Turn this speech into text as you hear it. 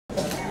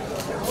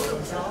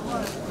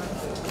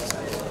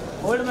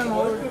Hold, ma'am,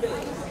 hold.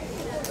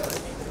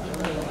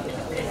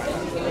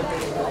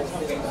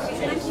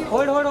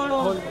 Hold.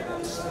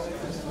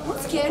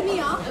 Don't scare me,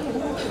 huh?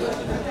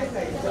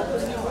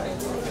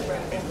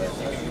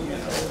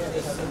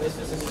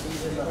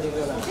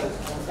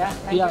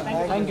 Yeah,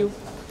 thank you.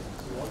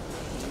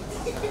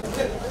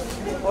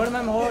 Hold,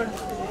 ma'am, hold.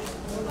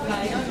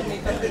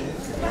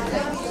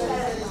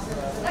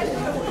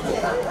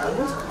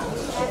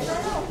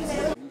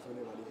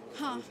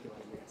 हाँ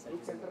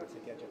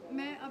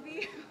मैं अभी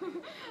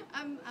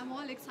I'm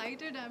all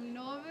excited, I'm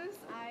nervous.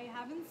 I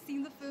haven't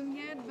seen the film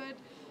yet, but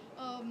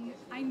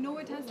I know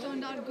it has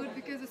turned out good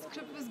because the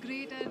script was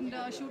great and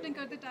shooting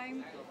करते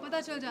time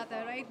पता चल जाता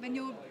है, right? When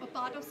you're a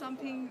part of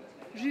something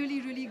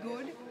really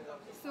good.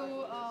 So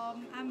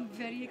I'm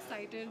very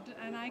excited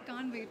and I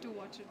can't wait to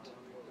watch it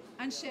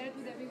and share it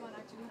with everyone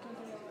actually.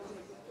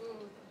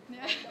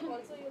 Yeah.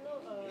 Also, you know,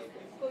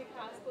 कोई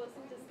खास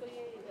person जिसको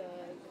ये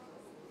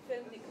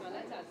film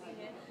दिखाना चाहती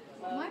है.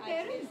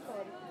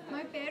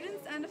 My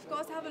parents, and of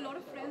course I have a lot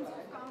of friends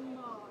who come,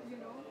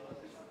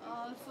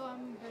 so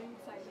I'm very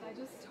excited. I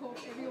just hope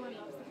everyone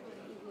loves the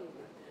film.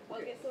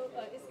 Okay, so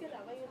इसके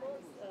अलावा you know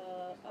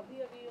अभी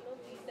you know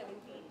ZEE5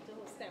 जो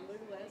स्टैम्पर्ड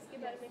हुआ है उसके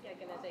बारे में क्या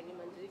कहना चाहेंगे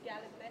मंजरी? क्या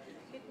लगता है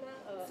कितना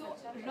So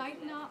right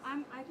now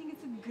I think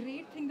it's a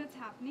great thing that's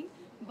happening,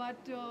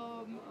 but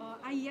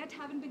I yet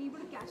haven't been able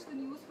to catch the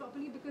news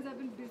properly because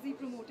I've been busy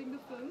promoting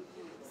the film.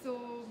 So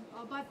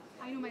but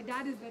I know my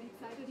dad is very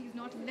excited. He's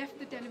not left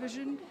the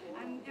television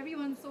and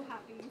everyone's so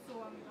happy. So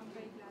I'm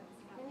very glad.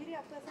 मंजरी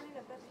आपको ऐसा नहीं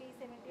लगता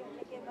 370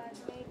 होने के बाद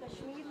में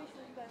कश्मीर में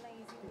shoot करना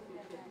इजी हो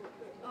जाता है?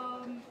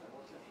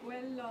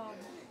 Well,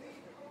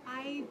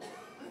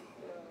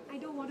 I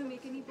don't want to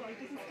make any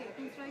political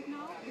statements right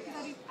now because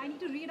I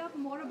need to read up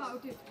more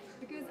about it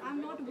because I'm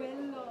not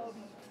well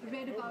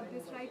read about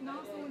this right now.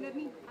 So let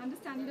me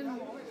understand a little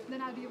more,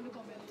 then I'll be able to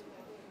comment.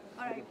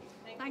 All right,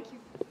 thank you.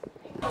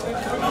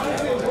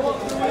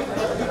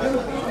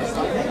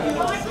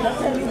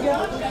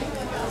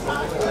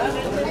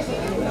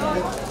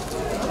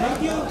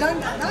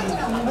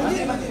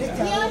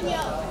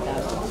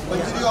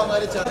 मंजरी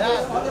हमारे sir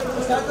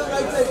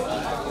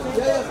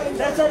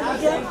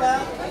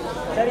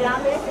यहाँ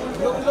पे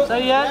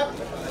sir यार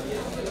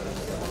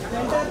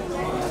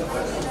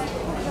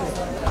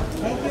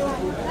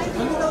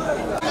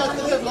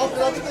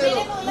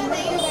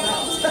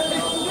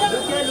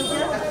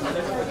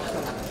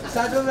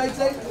thank you right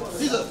side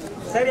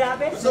sir यहाँ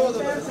पे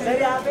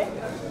sir यहाँ पे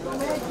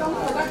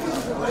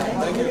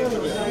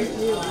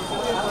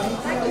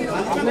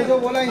आपने जो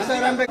बोला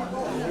इंस्टाग्राम पे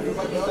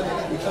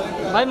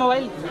भाई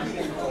मोबाइल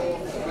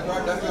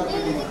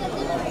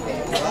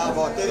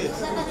बहुत तेरी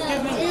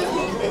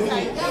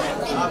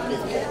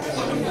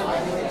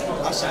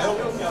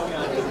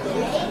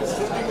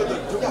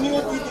नहीं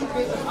होती थी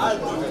आज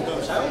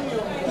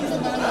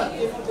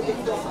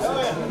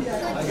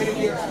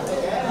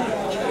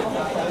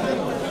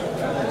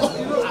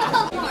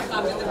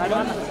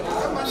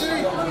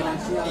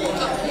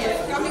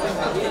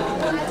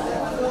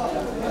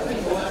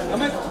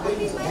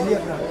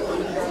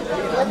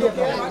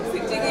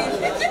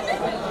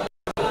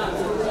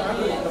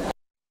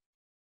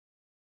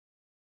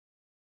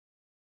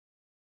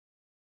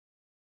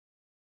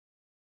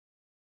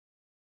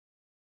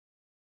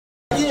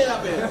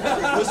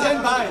हुसैन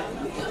भाई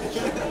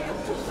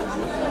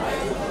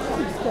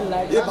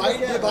ये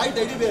भाई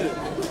टेडी बेयर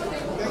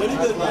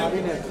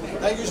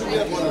थैंक यू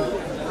शुक्रिया।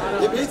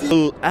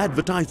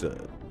 Advertiser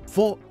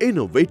for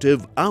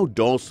innovative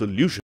outdoor solutions.